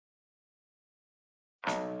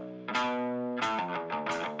Hey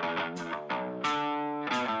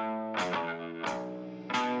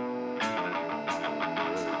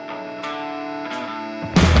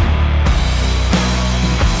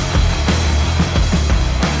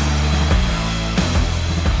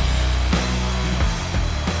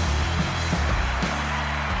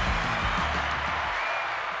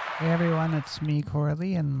everyone, it's me,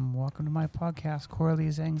 Coralie, and welcome to my podcast,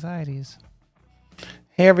 Coralie's Anxieties.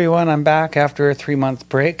 Hey everyone, I'm back after a 3-month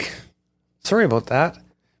break. Sorry about that,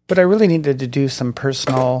 but I really needed to do some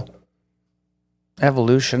personal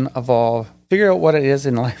evolution, evolve, figure out what it is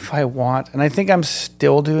in life I want, and I think I'm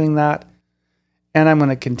still doing that, and I'm going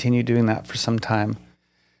to continue doing that for some time.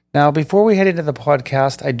 Now, before we head into the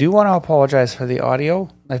podcast, I do want to apologize for the audio.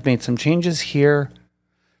 I've made some changes here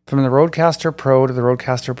from the Rodecaster Pro to the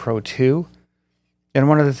Rodecaster Pro 2. And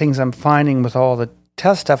one of the things I'm finding with all the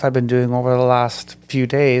test stuff I've been doing over the last few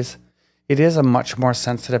days, it is a much more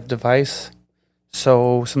sensitive device.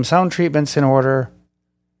 So some sound treatments in order.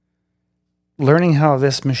 Learning how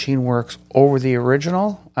this machine works over the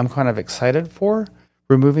original, I'm kind of excited for.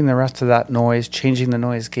 Removing the rest of that noise, changing the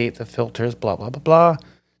noise gate, the filters, blah, blah, blah, blah.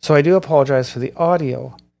 So I do apologize for the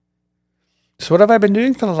audio. So what have I been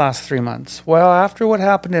doing for the last 3 months? Well, after what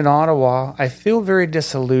happened in Ottawa, I feel very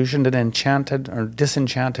disillusioned and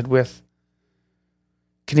disenchanted with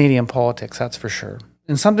Canadian politics, that's for sure.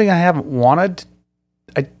 And something I haven't wanted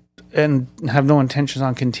and have no intentions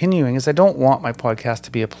on continuing is I don't want my podcast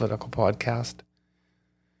to be a political podcast.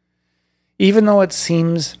 Even though it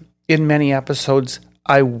seems in many episodes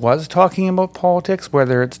I was talking about politics,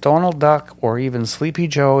 whether it's Donald Duck or even Sleepy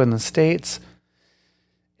Joe in the States,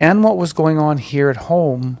 and what was going on here at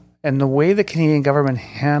home and the way the Canadian government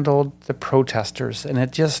handled the protesters. And it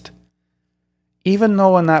just, even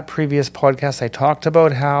though in that previous podcast I talked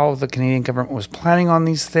about how the Canadian government was planning on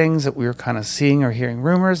these things that we were kind of seeing or hearing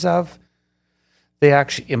rumors of, they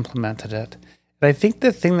actually implemented it. And I think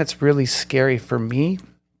the thing that's really scary for me,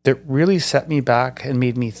 that really set me back and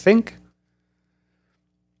made me think,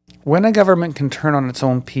 when a government can turn on its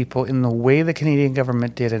own people in the way the Canadian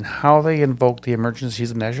government did and how they invoked the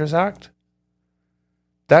Emergency Measures Act,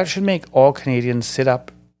 that should make all Canadians sit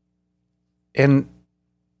up and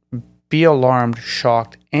be alarmed,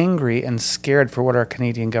 shocked, angry, and scared for what our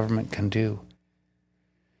Canadian government can do.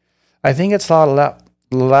 I think it's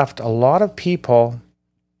left a lot of people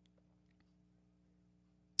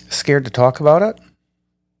scared to talk about it,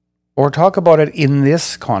 or talk about it in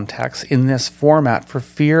this context, in this format, for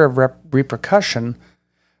fear of repercussion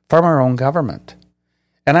from our own government.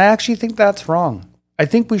 And I actually think that's wrong. I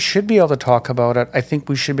think we should be able to talk about it. I think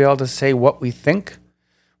we should be able to say what we think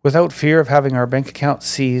without fear of having our bank account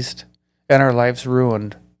seized and our lives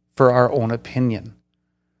ruined for our own opinion.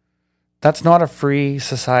 That's not a free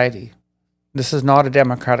society. This is not a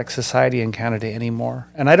democratic society in Canada anymore.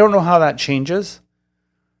 And I don't know how that changes.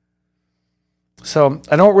 So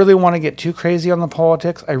I don't really want to get too crazy on the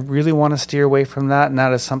politics. I really want to steer away from that. And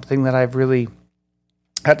that is something that I've really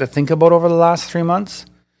had to think about over the last 3 months.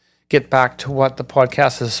 Get back to what the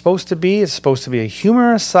podcast is supposed to be. It's supposed to be a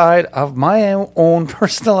humorous side of my own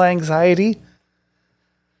personal anxiety,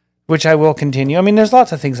 which I will continue. I mean, there's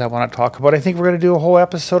lots of things I want to talk about. I think we're going to do a whole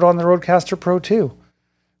episode on the Rodecaster Pro 2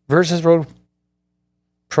 versus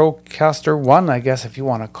Procaster 1, I guess, if you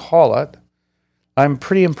want to call it. I'm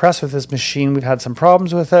pretty impressed with this machine. We've had some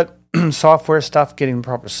problems with it. Software stuff, getting the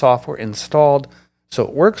proper software installed so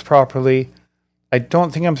it works properly. I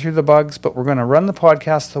don't think I'm through the bugs, but we're going to run the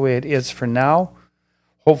podcast the way it is for now.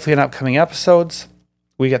 Hopefully in upcoming episodes,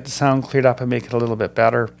 we get the sound cleared up and make it a little bit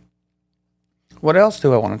better. What else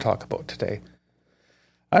do I want to talk about today?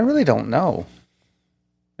 I really don't know.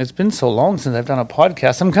 It's been so long since I've done a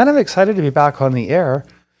podcast. I'm kind of excited to be back on the air.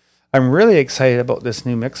 I'm really excited about this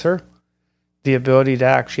new mixer. The ability to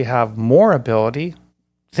actually have more ability,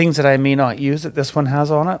 things that I may not use that this one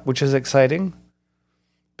has on it, which is exciting.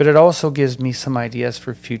 But it also gives me some ideas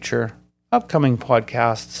for future upcoming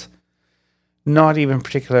podcasts, not even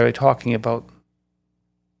particularly talking about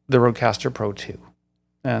the Rodecaster Pro 2.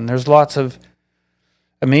 And there's lots of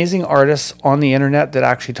amazing artists on the internet that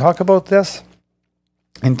actually talk about this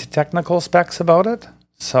into technical specs about it.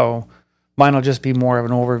 So mine will just be more of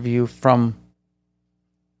an overview from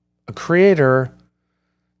a creator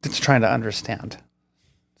that's trying to understand.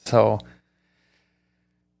 So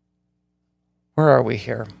where are we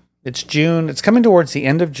here? It's June. It's coming towards the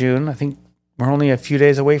end of June. I think we're only a few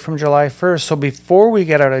days away from July 1st. So before we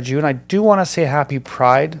get out of June, I do want to say happy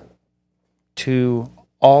Pride to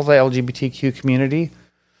all the LGBTQ community,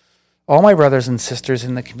 all my brothers and sisters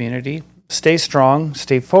in the community. Stay strong,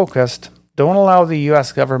 stay focused. Don't allow the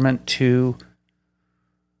U.S. government to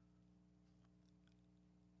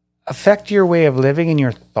affect your way of living and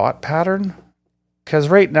your thought pattern? Because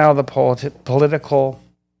right now the political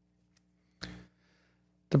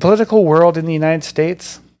world in the United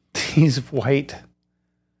States, these white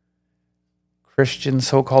Christian,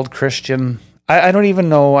 so-called Christian, I don't even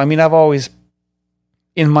know. I mean, I've always,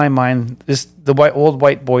 in my mind, old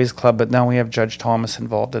white boys club, but now we have Judge Thomas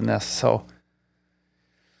involved in this. So,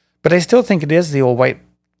 but I still think it is the old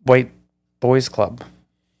white boys club.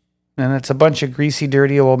 And it's a bunch of greasy,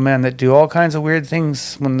 dirty old men that do all kinds of weird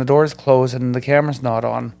things when the doors close and the camera's not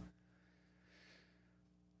on.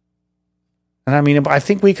 And I mean, I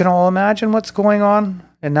think we can all imagine what's going on.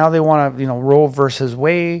 And now they want to, Roe versus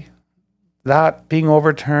Wade, that being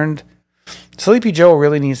overturned. Sleepy Joe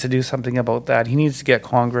really needs to do something about that. He needs to get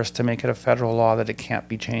Congress to make it a federal law that it can't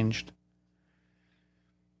be changed.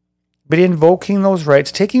 But invoking those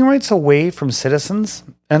rights, taking rights away from citizens,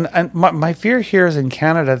 and my fear here is in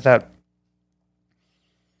Canada that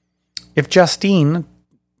if Justine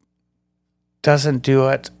doesn't do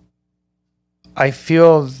it, I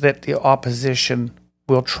feel that the opposition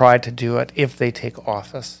will try to do it if they take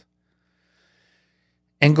office.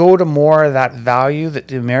 And go to more of that value that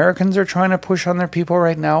the Americans are trying to push on their people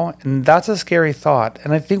right now. And that's a scary thought.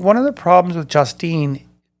 And I think one of the problems with Justine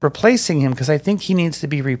replacing him, because I think he needs to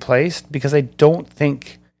be replaced, because I don't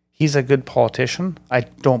think he's a good politician. I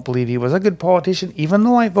don't believe he was a good politician, even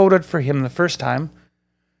though I voted for him the first time.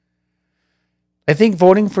 I think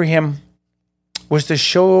voting for him was to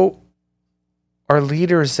show our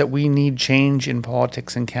leaders that we need change in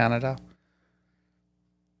politics in Canada.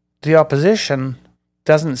 The opposition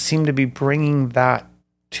doesn't seem to be bringing that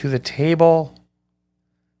to the table,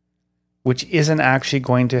 which isn't actually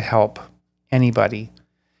going to help anybody.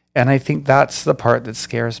 And I think that's the part that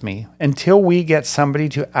scares me. Until we get somebody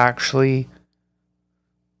to actually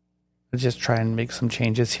just try and make some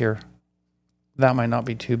changes here, that might not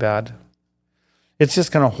be too bad. It's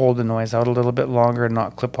just going to hold the noise out a little bit longer and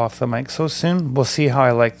not clip off the mic so soon. We'll see how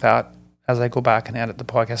I like that as I go back and edit the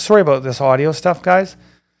podcast. Sorry about this audio stuff, guys.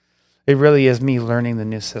 It really is me learning the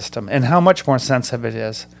new system and how much more sensitive it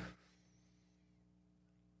is.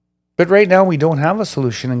 But right now, we don't have a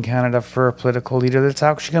solution in Canada for a political leader that's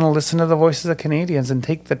actually going to listen to the voices of Canadians and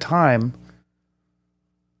take the time.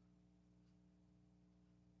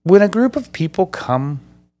 When a group of people come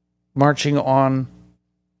marching on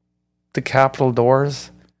the Capitol doors,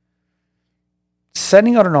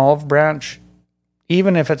 sending out an olive branch,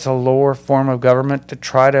 even if it's a lower form of government, to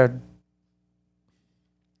try to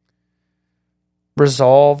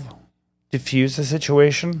resolve, diffuse the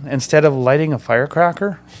situation instead of lighting a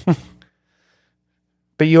firecracker.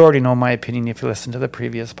 But you already know my opinion if you listen to the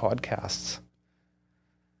previous podcasts.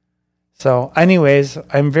 So anyways,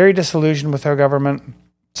 I'm very disillusioned with our government.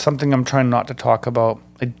 Something I'm trying not to talk about.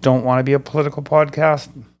 I don't want to be a political podcast.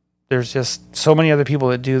 There's just so many other people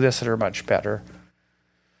that do this that are much better.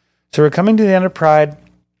 So we're coming to the end of Pride.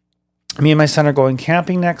 Me and my son are going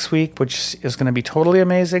camping next week, which is going to be totally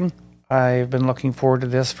amazing. I've been looking forward to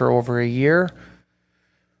this for over a year.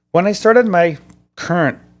 When I started my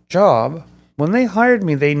current job, when they hired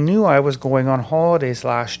me, they knew I was going on holidays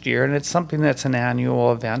last year, and it's something that's an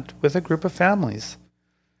annual event with a group of families.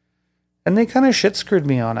 And they kind of shit screwed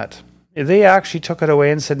me on it. They actually took it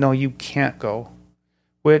away and said, no, you can't go.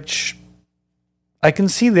 Which I can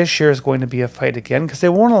see this year is going to be a fight again, because they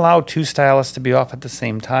won't allow two stylists to be off at the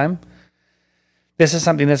same time. This is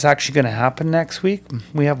something that's actually going to happen next week.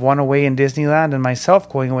 We have one away in Disneyland and myself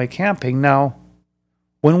going away camping. Now,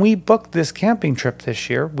 when we booked this camping trip this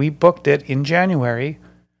year, we booked it in January.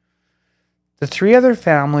 The three other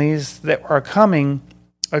families that are coming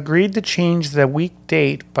agreed to change the week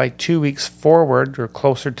date by 2 weeks forward or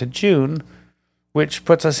closer to June, which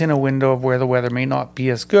puts us in a window of where the weather may not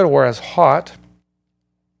be as good or as hot,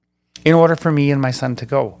 in order for me and my son to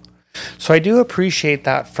go. So I do appreciate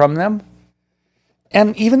that from them.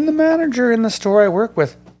 And even the manager in the store I work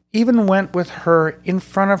with even went with her in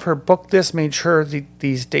front of her, booked this, made sure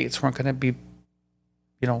these dates weren't going to be,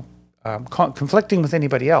 conflicting with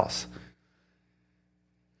anybody else.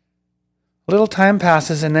 A little time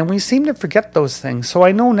passes, and then we seem to forget those things. So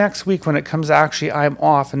I know next week when it comes actually I'm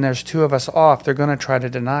off and there's two of us off, they're going to try to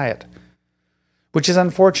deny it. Which is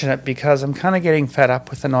unfortunate, because I'm kind of getting fed up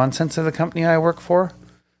with the nonsense of the company I work for.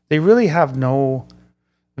 They really have no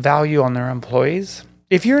value on their employees.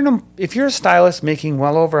 If you're a stylist making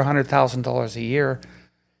well over $100,000 a year,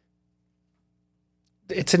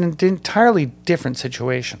 it's an entirely different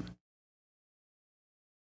situation.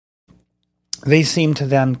 They seem to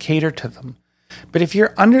then cater to them. But if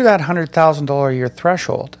you're under that $100,000 a year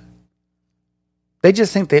threshold, they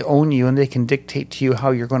just think they own you and they can dictate to you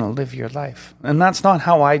how you're going to live your life. And that's not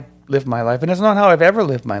how I live my life, and it's not how I've ever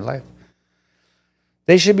lived my life.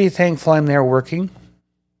 They should be thankful I'm there working.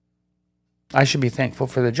 I should be thankful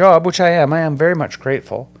for the job, which I am. I am very much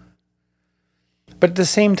grateful. But at the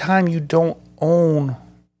same time, you don't own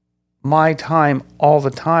my time all the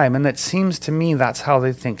time, and it seems to me that's how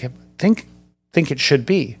they think it should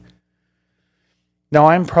be. Now,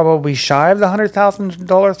 I'm probably shy of the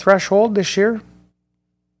 $100,000 threshold this year,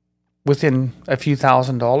 within a few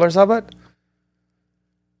 $1,000s of it.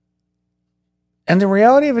 And the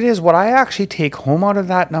reality of it is, what I actually take home out of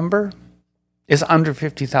that number is under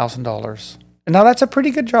 $50,000. And now that's a pretty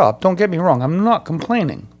good job. Don't get me wrong. I'm not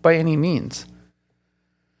complaining by any means.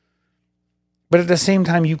 But at the same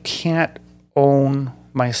time, you can't own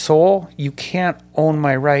my soul. You can't own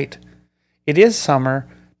my right. It is summer.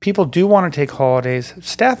 People do want to take holidays.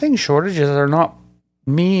 Staffing shortages are not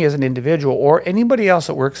me as an individual or anybody else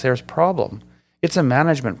that works there's problem. It's a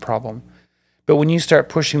management problem. But when you start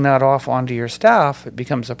pushing that off onto your staff, it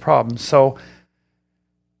becomes a problem. So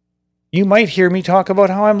you might hear me talk about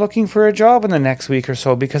how I'm looking for a job in the next week or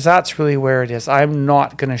so, because that's really where it is. I'm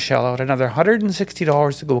not going to shell out another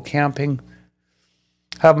 $160 to go camping,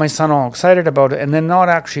 have my son all excited about it, and then not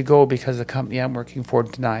actually go because the company I'm working for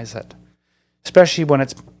denies it. Especially when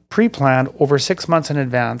it's pre-planned over 6 months in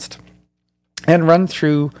advance and run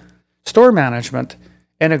through store management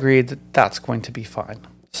and agreed that that's going to be fine.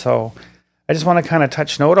 So I just want to kind of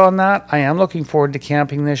touch note on that. I am looking forward to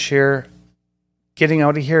camping this year, getting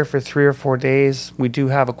out of here for 3 or 4 days. We do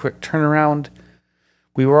have a quick turnaround.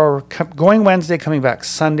 We were going Wednesday, coming back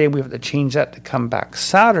Sunday. We have to change that to come back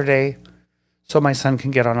Saturday so my son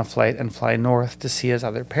can get on a flight and fly north to see his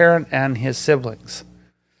other parent and his siblings.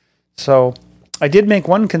 So I did make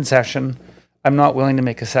one concession. I'm not willing to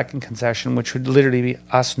make a second concession, which would literally be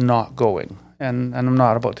us not going. And I'm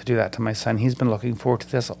not about to do that to my son. He's been looking forward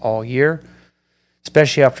to this all year,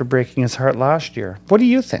 especially after breaking his heart last year. What do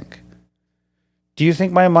you think? Do you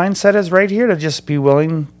think my mindset is right here to just be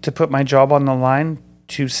willing to put my job on the line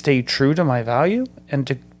to stay true to my value and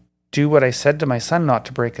to do what I said to my son, not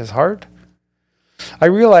to break his heart? I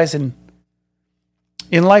realize in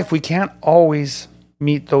life we can't always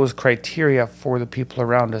meet those criteria for the people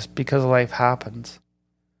around us because life happens.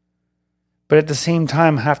 But at the same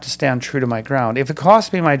time, I have to stand true to my ground. If it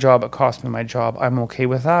costs me my job, it costs me my job. I'm okay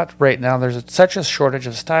with that. Right now, there's such a shortage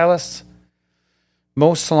of stylists.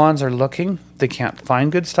 Most salons are looking. They can't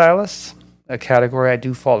find good stylists, a category I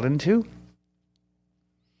do fall into.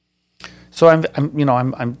 So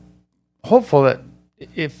I'm hopeful that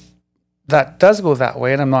if that does go that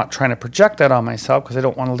way, and I'm not trying to project that on myself because I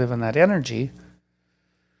don't want to live in that energy,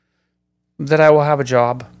 that I will have a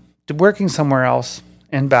job working somewhere else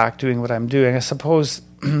and back doing what I'm doing. I suppose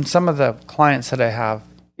some of the clients that I have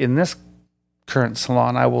in this current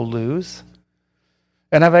salon I will lose.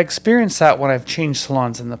 And I've experienced that when I've changed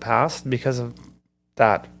salons in the past because of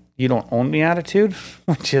that you don't own me attitude,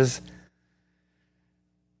 which is,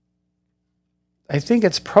 I think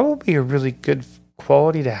it's probably a really good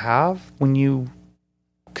quality to have when you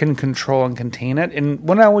can control and contain it. And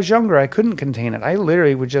when I was younger, I couldn't contain it. I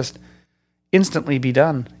literally would just instantly be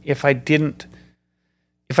done if I didn't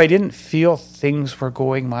feel things were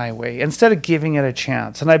going my way, instead of giving it a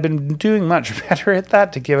chance. And I've been doing much better at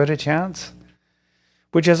that, to give it a chance,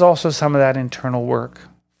 which is also some of that internal work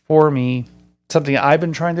for me, something I've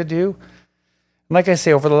been trying to do. And like I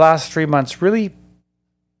say, over the last 3 months, really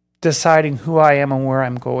deciding who I am and where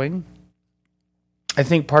I'm going. I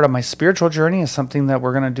think part of my spiritual journey is something that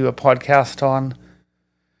we're going to do a podcast on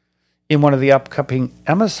in one of the upcoming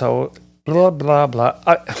episodes.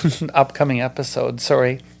 Upcoming episodes,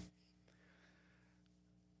 sorry.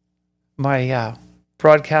 My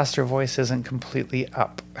broadcaster voice isn't completely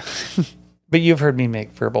up. But you've heard me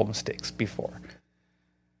make verbal mistakes before.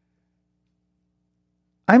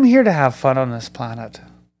 I'm here to have fun on this planet.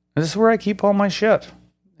 This is where I keep all my shit.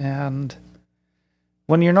 And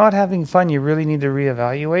when you're not having fun, you really need to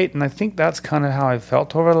reevaluate. And I think that's kind of how I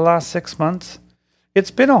felt over the last 6 months.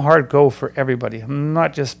 It's been a hard go for everybody. I'm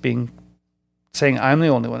not just saying I'm the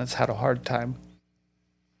only one that's had a hard time.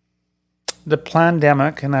 The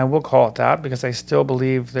plandemic, and I will call it that because I still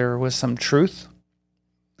believe there was some truth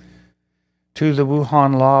to the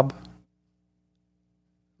Wuhan lab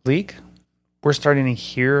leak. We're starting to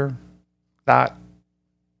hear that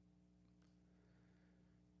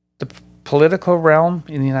the political realm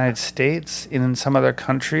in the United States and in some other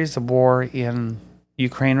countries, the war in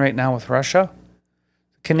Ukraine right now with Russia,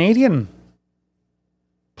 Canadian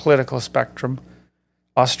political spectrum,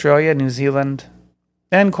 Australia, New Zealand,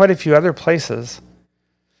 and quite a few other places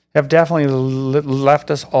have definitely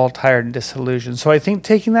left us all tired and disillusioned. So I think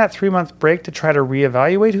taking that 3-month break to try to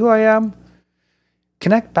reevaluate who I am,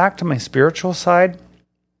 connect back to my spiritual side.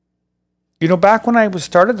 Back when I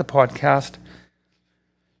started the podcast,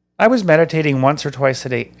 I was meditating once or twice a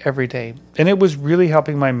day, every day, and it was really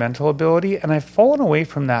helping my mental ability, and I've fallen away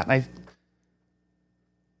from that. And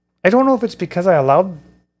I don't know if it's because I allowed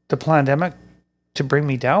the pandemic to bring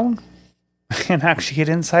me down and actually get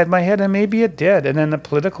inside my head, and maybe it did, and then the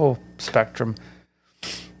political spectrum.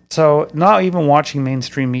 So not even watching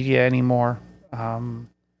mainstream media anymore.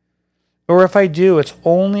 Or if I do, it's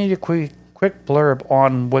only a quick blurb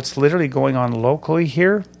on what's literally going on locally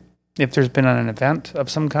here, if there's been an event of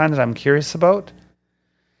some kind that I'm curious about.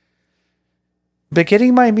 But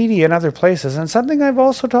getting my media in other places, and something I've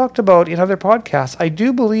also talked about in other podcasts, I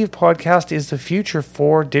do believe podcast is the future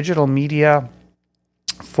for digital media,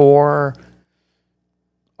 for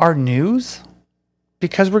our news,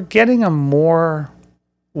 because we're getting a more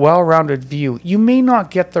well-rounded view. You may not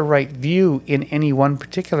get the right view in any one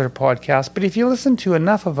particular podcast, but if you listen to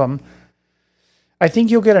enough of them, I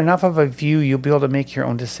think you'll get enough of a view, you'll be able to make your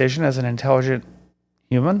own decision as an intelligent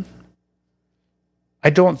human. I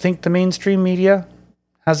don't think the mainstream media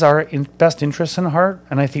has our best interests in heart,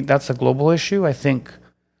 and I think that's a global issue. I think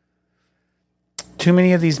too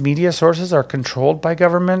many of these media sources are controlled by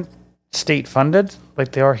government, state-funded,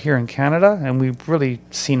 like they are here in Canada, and we've really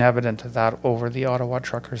seen evidence of that over the Ottawa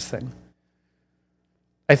Truckers thing.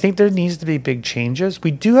 I think there needs to be big changes.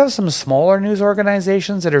 We do have some smaller news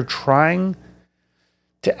organizations that are trying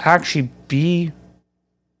to actually be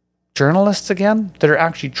journalists again, that are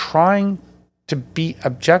actually trying to be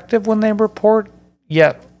objective when they report,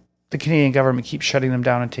 yet the Canadian government keeps shutting them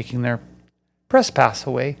down and taking their press pass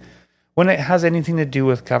away when it has anything to do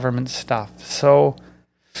with government stuff. So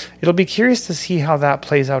it'll be curious to see how that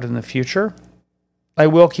plays out in the future. I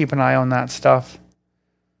will keep an eye on that stuff.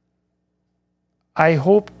 I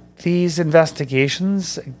hope these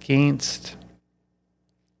investigations against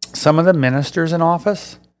some of the ministers in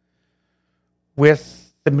office,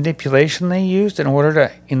 with the manipulation they used in order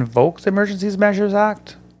to invoke the Emergencies Measures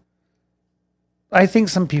Act, I think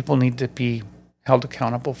some people need to be held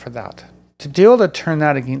accountable for that. To be able to turn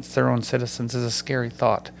that against their own citizens is a scary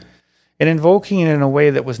thought. And invoking it in a way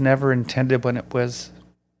that was never intended when it was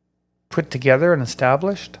put together and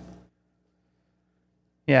established.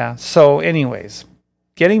 Yeah, so anyways,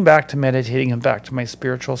 getting back to meditating and back to my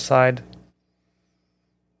spiritual side.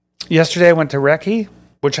 Yesterday I went to Recce,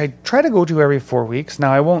 which I try to go to every 4 weeks.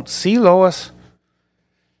 Now I won't see Lois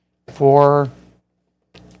for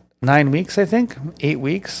 9 weeks, I think, 8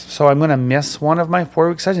 weeks. So I'm going to miss one of my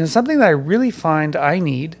 4-week sessions. It's something that I really find I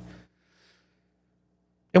need.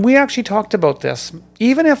 And we actually talked about this.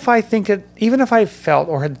 Even if I felt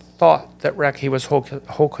or had thought that Recce was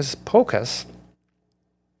hocus pocus,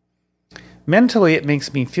 mentally it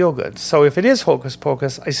makes me feel good. So if it is hocus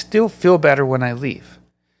pocus, I still feel better when I leave.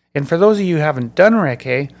 And for those of you who haven't done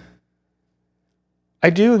Reiki, I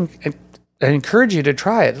encourage you to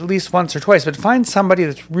try it at least once or twice, but find somebody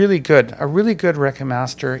that's really good, a really good Reiki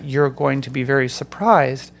master. You're going to be very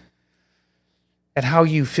surprised at how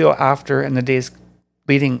you feel after and the days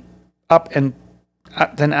leading up, and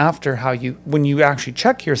then after when you actually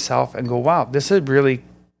check yourself and go, wow, this is really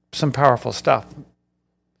some powerful stuff.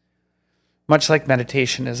 Much like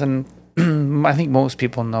meditation is. And I think most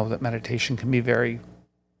people know that meditation can be very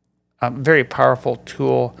powerful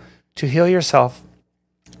tool to heal yourself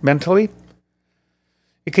mentally.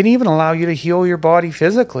 It can even allow you to heal your body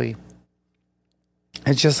physically.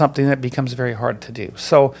 It's just something that becomes very hard to do.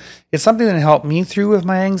 So it's something that helped me through with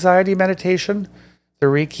my anxiety meditation. The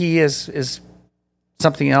Reiki is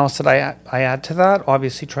something else that I add to that.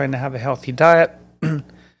 Obviously, trying to have a healthy diet.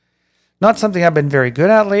 Not something I've been very good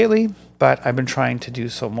at lately, but I've been trying to do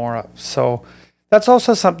so more of. So that's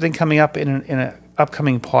also something coming up in an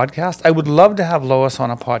upcoming podcast. I would love to have Lois on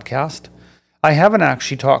a podcast. I haven't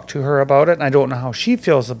actually talked to her about it, and I don't know how she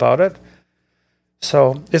feels about it.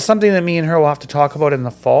 So it's something that me and her will have to talk about in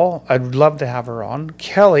the fall. I'd love to have her on.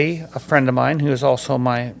 Kelly, a friend of mine who is also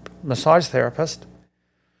my massage therapist,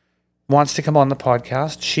 wants to come on the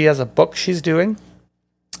podcast. She has a book she's doing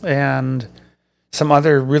and some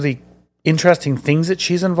other really interesting things that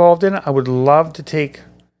she's involved in. I would love to take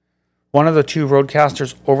one of the two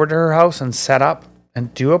roadcasters over to her house and set up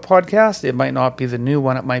and do a podcast. It might not be the new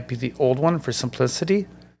one. It might be the old one for simplicity.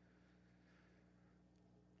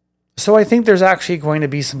 So I think there's actually going to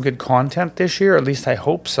be some good content this year. At least I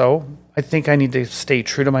hope so. I think I need to stay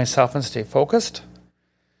true to myself and stay focused.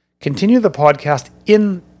 Continue the podcast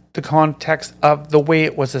in the context of the way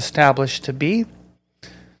it was established to be.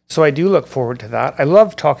 So I do look forward to that. I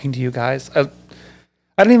love talking to you guys. I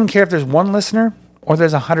don't even care if there's one listener or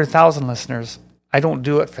there's 100,000 listeners. I don't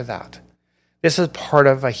do it for that. This is part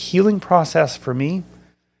of a healing process for me,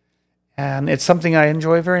 and it's something I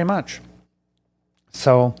enjoy very much.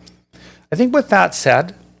 So I think with that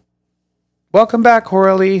said, welcome back,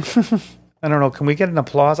 Coralie. I don't know, can we get an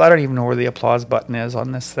applause? I don't even know where the applause button is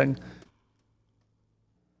on this thing.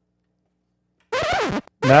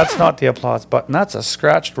 That's not the applause button. That's a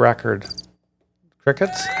scratched record.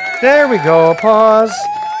 Crickets. There we go. Pause.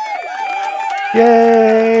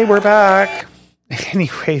 Yay, we're back.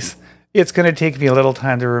 Anyways, it's going to take me a little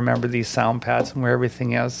time to remember these sound pads and where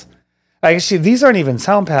everything is. Actually, these aren't even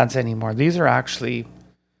sound pads anymore. These are actually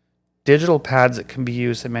digital pads that can be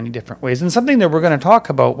used in many different ways. And something that we're going to talk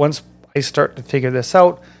about once I start to figure this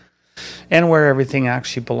out and where everything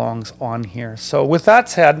actually belongs on here. So with that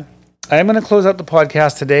said, I'm going to close out the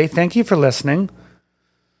podcast today. Thank you for listening.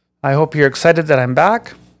 I hope you're excited that I'm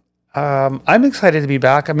back. I'm excited to be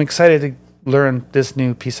back. I'm excited to learn this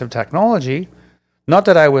new piece of technology. Not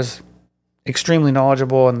that I was extremely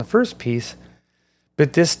knowledgeable in the first piece,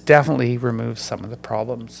 but this definitely removes some of the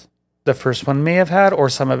problems the first one may have had, or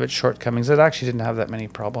some of its shortcomings. It actually didn't have that many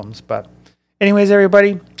problems. But anyways,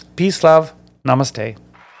 everybody, peace, love, namaste.